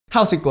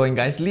How's it going,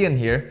 guys? Lian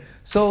here.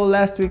 So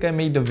last week I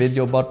made a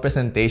video about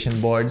presentation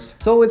boards,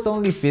 so it's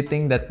only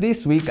fitting that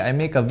this week I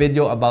make a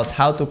video about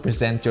how to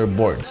present your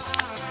boards.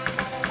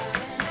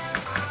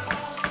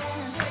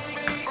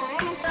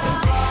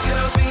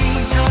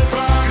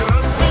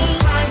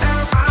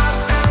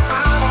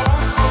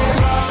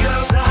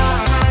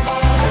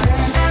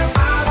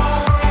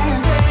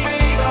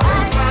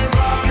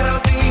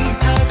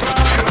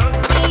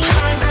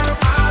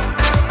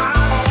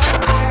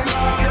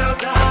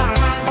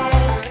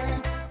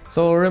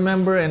 So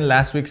remember in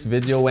last week's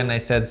video when I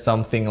said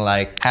something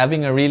like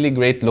having a really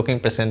great looking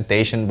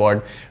presentation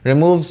board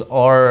removes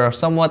or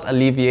somewhat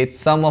alleviates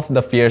some of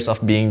the fears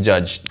of being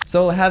judged.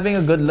 So having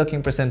a good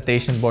looking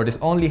presentation board is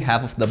only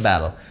half of the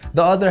battle.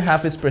 The other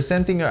half is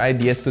presenting your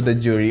ideas to the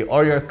jury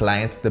or your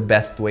clients the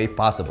best way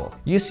possible.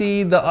 You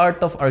see, the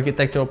art of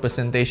architectural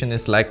presentation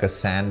is like a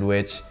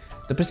sandwich.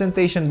 The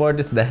presentation board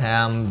is the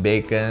ham,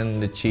 bacon,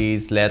 the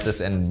cheese, lettuce,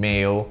 and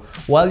mayo,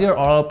 while your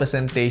oral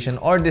presentation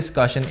or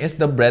discussion is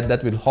the bread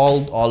that will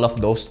hold all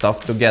of those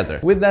stuff together.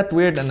 With that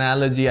weird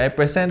analogy, I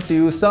present to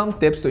you some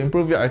tips to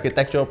improve your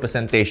architectural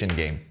presentation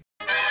game.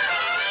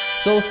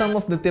 So some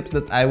of the tips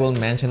that I will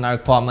mention are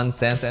common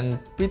sense and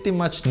pretty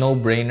much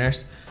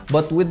no-brainers,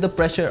 but with the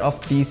pressure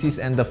of thesis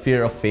and the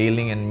fear of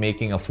failing and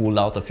making a fool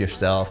out of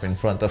yourself in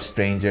front of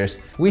strangers,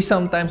 we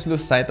sometimes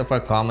lose sight of our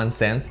common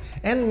sense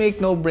and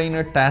make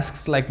no-brainer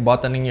tasks like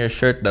buttoning your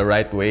shirt the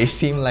right way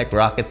seem like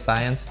rocket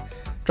science.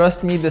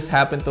 Trust me, this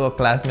happened to a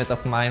classmate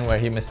of mine where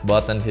he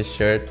misbuttoned his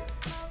shirt,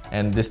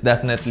 and this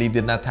definitely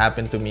did not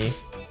happen to me.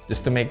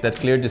 Just to make that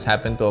clear, this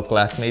happened to a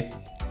classmate.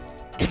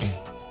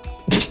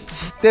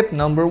 Tip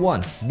number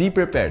 1. Be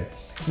prepared.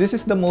 This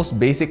is the most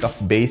basic of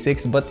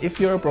basics, but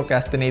if you're a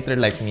procrastinator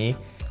like me,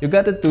 you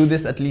gotta do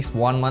this at least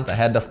 1 month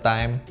ahead of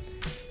time.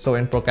 So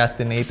in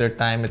procrastinator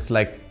time, it's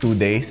like 2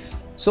 days.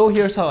 So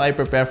here's how I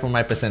prepare for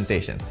my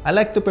presentations. I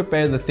like to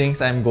prepare the things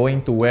I'm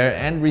going to wear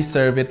and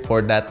reserve it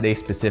for that day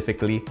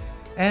specifically.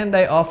 And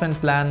I often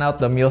plan out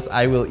the meals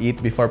I will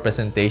eat before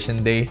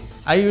presentation day.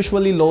 I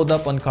usually load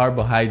up on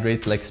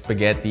carbohydrates like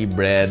spaghetti,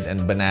 bread,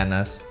 and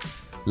bananas.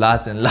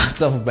 Lots and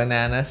lots of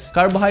bananas.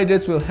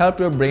 Carbohydrates will help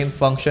your brain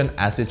function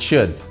as it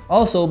should.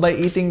 Also, by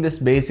eating these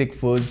basic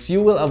foods,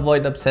 you will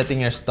avoid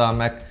upsetting your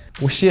stomach,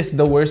 which is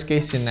the worst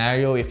case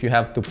scenario if you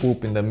have to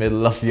poop in the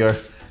middle of your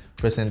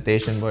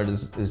presentation board.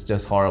 Is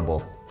just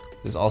horrible.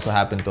 This also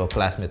happened to a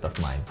classmate of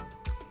mine.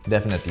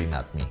 Definitely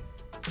not me.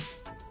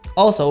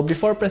 Also,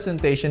 before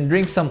presentation,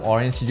 drink some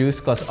orange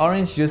juice because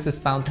orange juice is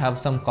found to have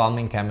some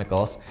calming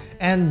chemicals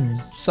and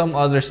some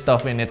other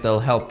stuff in it that'll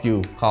help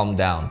you calm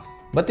down.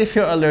 But if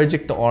you're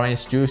allergic to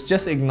orange juice,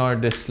 just ignore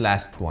this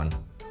last one.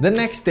 The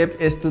next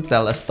tip is to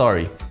tell a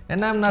story.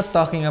 And I'm not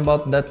talking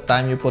about that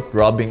time you put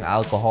rubbing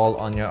alcohol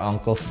on your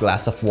uncle's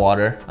glass of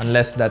water,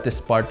 unless that is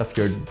part of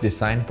your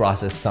design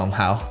process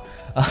somehow.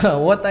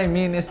 What I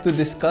mean is to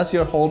discuss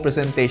your whole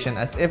presentation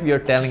as if you're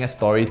telling a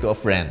story to a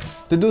friend.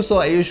 To do so,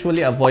 I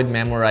usually avoid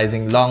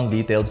memorizing long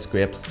detailed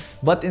scripts,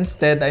 but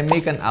instead I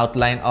make an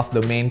outline of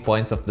the main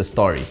points of the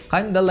story.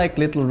 Kinda like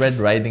Little Red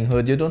Riding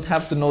Hood, you don't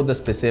have to know the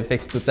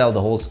specifics to tell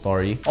the whole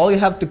story. All you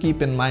have to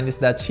keep in mind is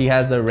that she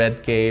has a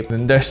red cape,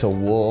 then there's a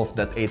wolf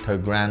that ate her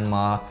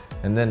grandma,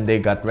 and then they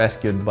got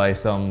rescued by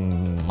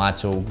some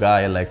macho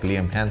guy like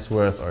Liam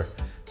Hemsworth or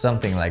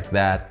something like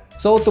that.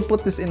 So to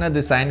put this in a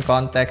design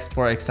context,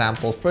 for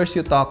example, first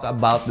you talk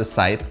about the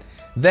site,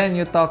 then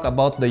you talk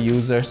about the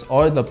users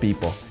or the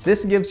people.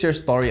 This gives your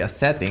story a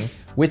setting,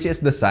 which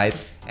is the site,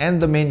 and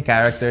the main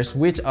characters,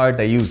 which are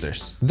the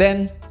users.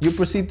 Then, you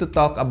proceed to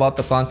talk about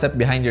the concept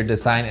behind your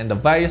design and the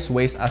various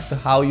ways as to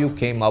how you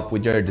came up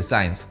with your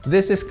designs.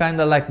 This is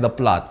kinda like the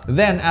plot.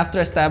 Then, after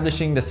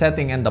establishing the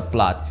setting and the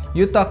plot,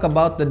 you talk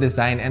about the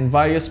design and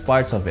various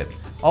parts of it.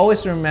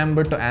 Always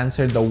remember to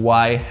answer the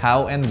why,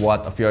 how, and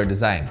what of your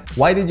design.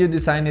 Why did you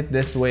design it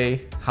this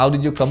way? How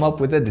did you come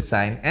up with the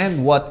design?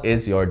 And what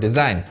is your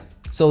design?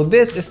 So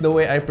this is the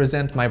way I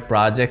present my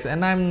projects,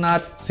 and I'm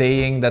not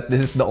saying that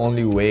this is the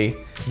only way.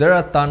 There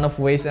are a ton of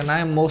ways, and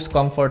I'm most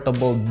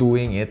comfortable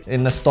doing it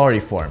in a story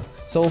form.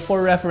 So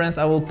for reference,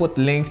 I will put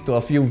links to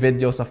a few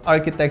videos of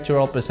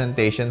architectural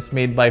presentations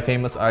made by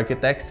famous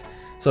architects.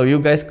 So you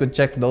guys could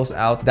check those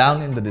out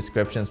down in the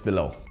descriptions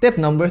below. Tip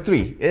number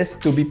 3 is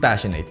to be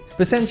passionate.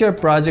 Present your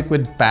project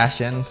with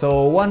passion.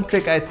 So one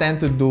trick I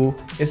tend to do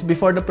is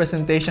before the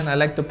presentation, I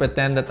like to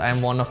pretend that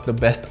I'm one of the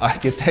best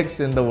architects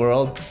in the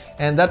world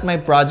and that my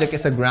project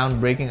is a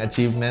groundbreaking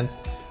achievement,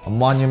 a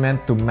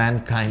monument to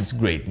mankind's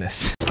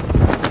greatness.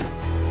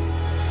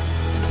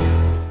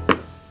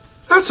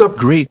 That's a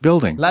great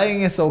building.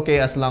 Lying is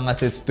okay as long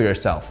as it's to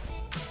yourself.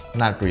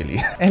 Not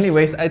really.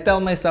 Anyways, I tell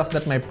myself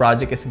that my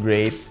project is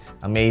great,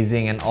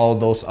 amazing, and all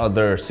those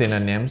other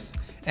synonyms.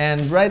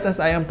 And right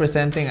as I am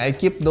presenting, I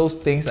keep those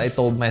things I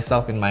told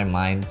myself in my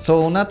mind.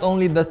 So not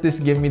only does this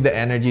give me the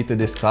energy to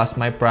discuss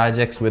my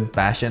projects with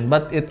passion,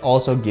 but it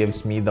also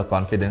gives me the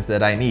confidence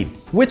that I need.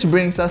 Which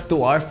brings us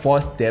to our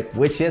 4th tip,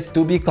 which is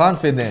to be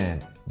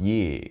confident.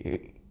 Yeah,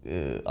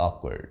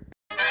 awkward.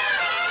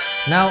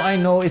 Now, I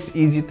know it's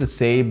easy to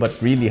say but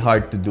really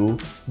hard to do,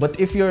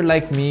 but if you're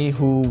like me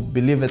who,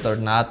 believe it or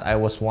not, I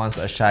was once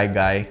a shy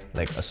guy,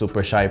 like a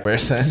super shy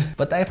person,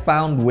 but I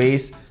found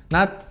ways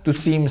not to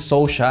seem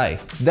so shy.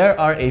 There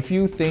are a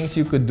few things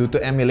you could do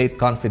to emulate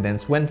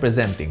confidence when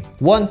presenting.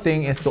 One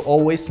thing is to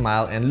always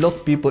smile and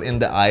look people in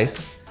the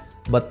eyes,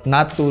 but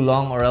not too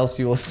long or else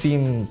you will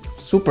seem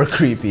super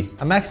creepy.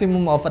 A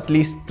maximum of at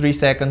least 3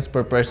 seconds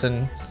per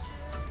person.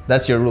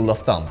 That's your rule of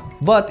thumb.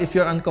 But if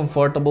you're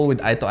uncomfortable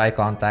with eye-to-eye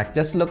contact,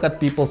 just look at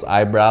people's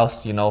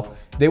eyebrows,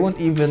 they won't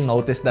even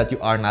notice that you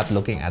are not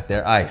looking at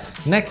their eyes.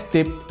 Next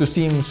tip to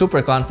seem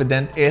super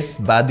confident is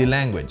body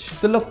language.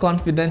 To look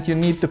confident, you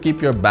need to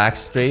keep your back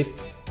straight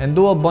and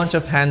do a bunch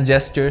of hand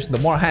gestures. The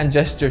more hand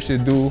gestures you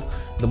do,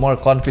 the more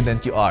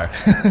confident you are.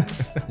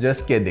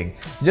 Just kidding.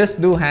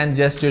 Just do hand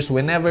gestures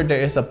whenever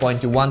there is a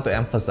point you want to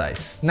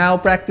emphasize. Now,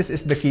 practice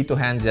is the key to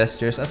hand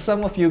gestures, as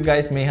some of you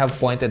guys may have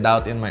pointed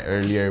out in my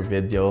earlier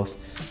videos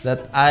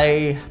that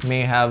I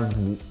may have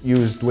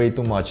used way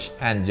too much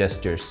hand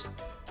gestures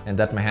and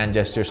that my hand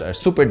gestures are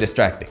super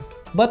distracting.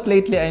 But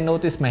lately, I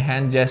noticed my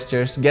hand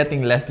gestures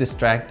getting less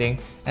distracting,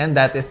 and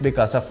that is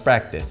because of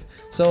practice.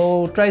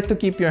 So try to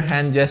keep your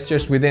hand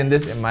gestures within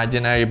this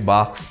imaginary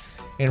box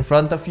in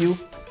front of you.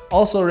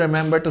 Also,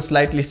 remember to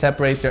slightly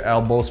separate your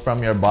elbows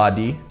from your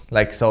body,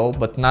 like so,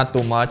 but not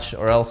too much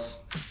or else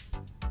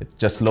it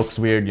just looks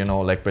weird,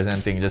 like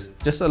presenting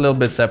just a little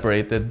bit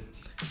separated,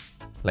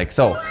 like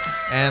so.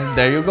 And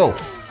there you go.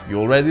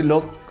 You already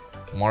look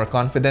more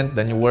confident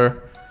than you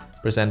were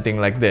presenting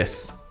like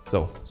this.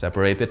 So,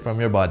 separate it from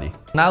your body.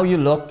 Now you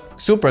look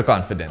super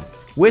confident.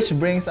 Which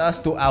brings us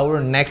to our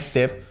next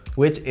tip,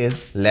 which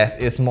is less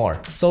is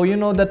more. So you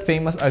know that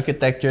famous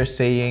architecture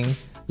saying,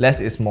 less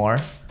is more?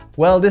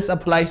 Well, this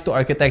applies to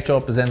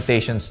architectural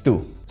presentations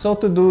too. So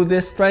to do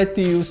this, try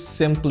to use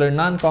simpler,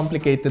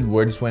 non-complicated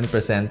words when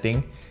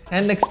presenting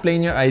and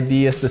explain your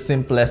ideas the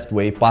simplest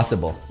way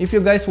possible. If you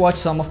guys watch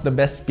some of the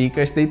best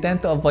speakers, they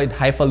tend to avoid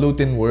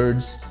highfalutin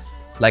words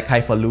like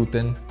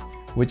highfalutin,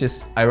 which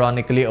is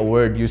ironically a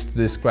word used to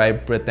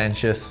describe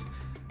pretentious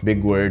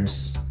big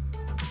words.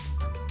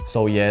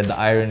 So yeah, the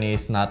irony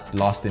is not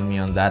lost in me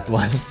on that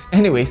one.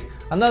 Anyways,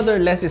 another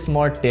less is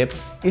more tip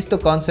is to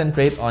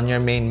concentrate on your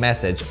main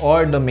message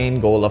or the main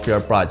goal of your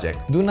project.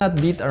 Do not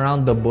beat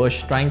around the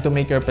bush trying to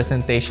make your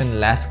presentation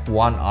last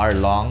 1 hour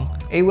long.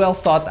 A well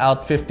thought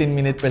out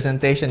 15-minute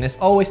presentation is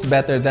always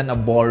better than a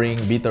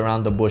boring beat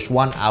around the bush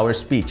 1 hour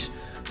speech.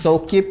 So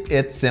keep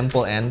it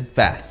simple and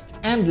fast.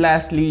 And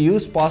lastly,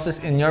 use pauses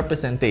in your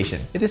presentation.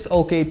 It is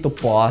okay to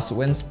pause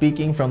when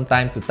speaking from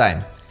time to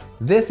time.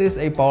 This is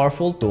a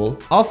powerful tool,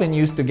 often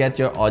used to get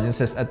your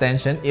audience's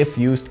attention if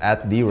used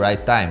at the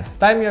right time.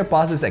 Time your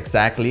pauses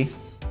exactly,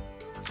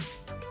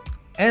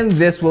 and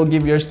this will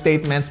give your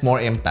statements more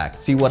impact.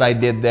 See what I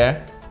did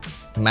there?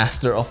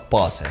 Master of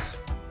pauses.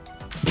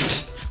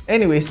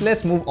 Anyways,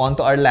 let's move on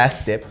to our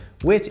last tip,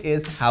 which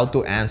is how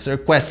to answer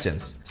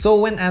questions.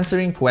 So when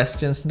answering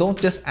questions, don't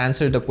just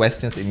answer the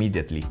questions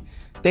immediately.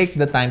 Take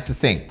the time to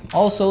think.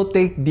 Also,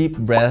 take deep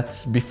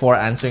breaths before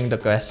answering the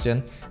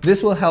question.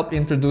 This will help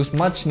introduce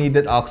much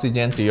needed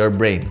oxygen to your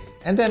brain.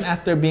 And then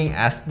after being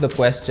asked the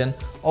question,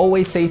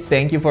 always say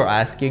thank you for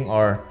asking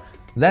or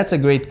that's a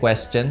great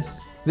question.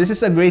 This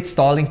is a great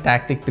stalling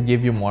tactic to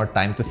give you more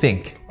time to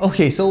think.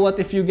 Okay, so what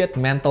if you get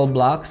mental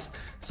blocks?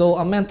 So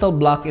a mental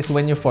block is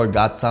when you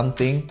forgot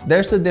something.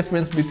 There's a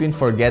difference between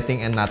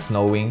forgetting and not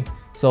knowing.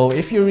 So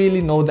if you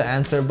really know the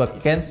answer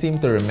but can't seem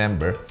to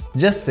remember,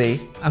 just say,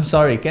 I'm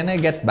sorry, can I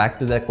get back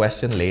to that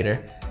question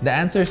later? The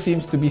answer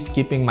seems to be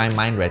skipping my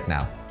mind right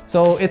now.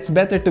 So it's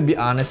better to be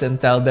honest and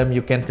tell them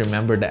you can't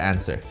remember the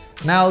answer.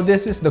 Now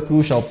this is the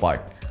crucial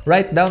part.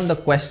 Write down the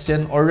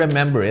question or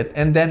remember it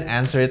and then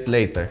answer it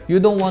later. You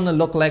don't want to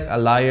look like a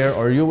liar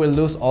or you will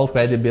lose all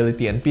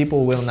credibility and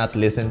people will not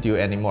listen to you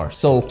anymore.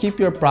 So keep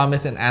your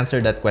promise and answer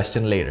that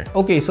question later.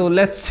 Okay, so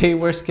let's say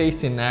worst case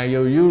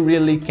scenario, you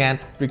really can't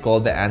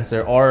recall the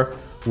answer or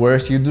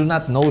worse, you do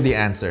not know the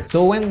answer.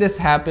 So when this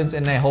happens,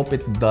 and I hope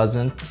it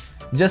doesn't,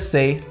 just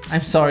say,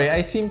 I'm sorry, I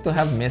seem to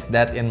have missed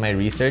that in my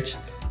research.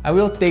 I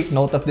will take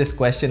note of this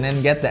question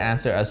and get the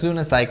answer as soon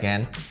as I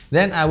can.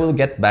 Then I will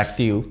get back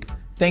to you.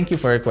 Thank you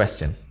for your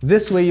question.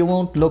 This way you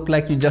won't look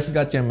like you just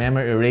got your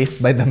memory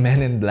erased by the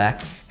men in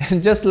black.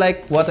 And just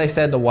like what I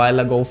said a while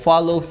ago,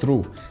 follow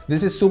through.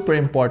 This is super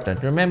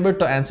important. Remember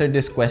to answer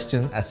this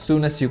question as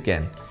soon as you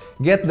can.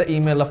 Get the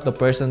email of the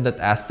person that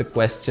asked the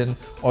question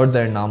or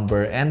their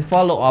number and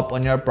follow up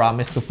on your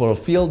promise to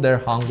fulfill their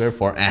hunger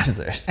for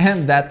answers.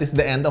 And that is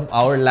the end of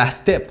our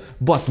last tip.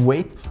 But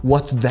wait,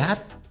 what's that?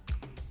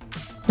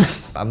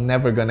 I'm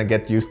never gonna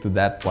get used to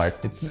that part.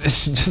 It's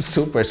just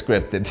super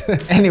scripted.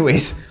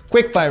 Anyways,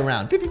 quick fire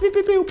round. Pew, pew, pew,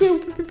 pew, pew,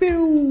 pew, pew,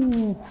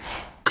 pew.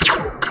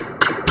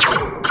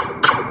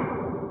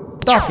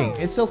 talking,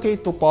 it's okay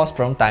to pause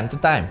from time to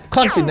time.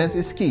 Confidence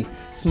is key.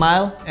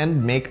 Smile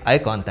and make eye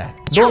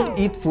contact. Don't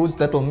eat foods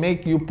that will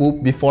make you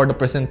poop before the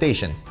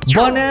presentation.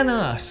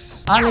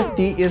 Bananas!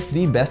 Honesty is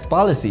the best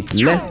policy.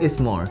 Less is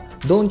more.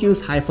 Don't use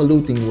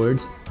highfalutin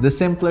words. The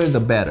simpler, the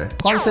better.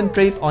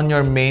 Concentrate on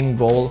your main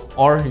goal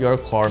or your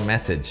core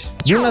message.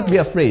 Do not be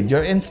afraid.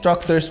 Your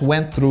instructors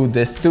went through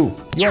this too.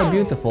 You are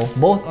beautiful,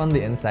 both on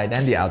the inside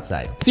and the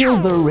outside. Feel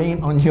the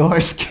rain on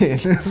your skin.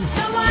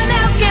 No one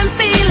else can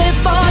feel it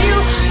for you.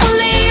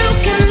 Only you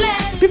can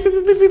let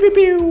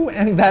it.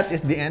 And that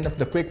is the end of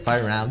the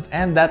quickfire round,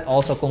 and that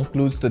also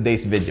concludes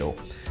today's video.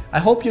 I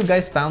hope you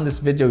guys found this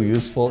video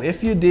useful.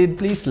 If you did,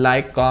 please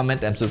like,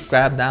 comment, and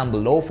subscribe down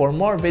below for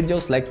more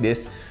videos like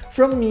this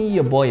from me,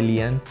 your boy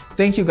Lian.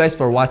 Thank you guys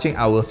for watching.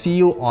 I will see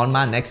you on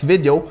my next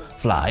video.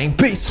 Flying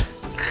peace!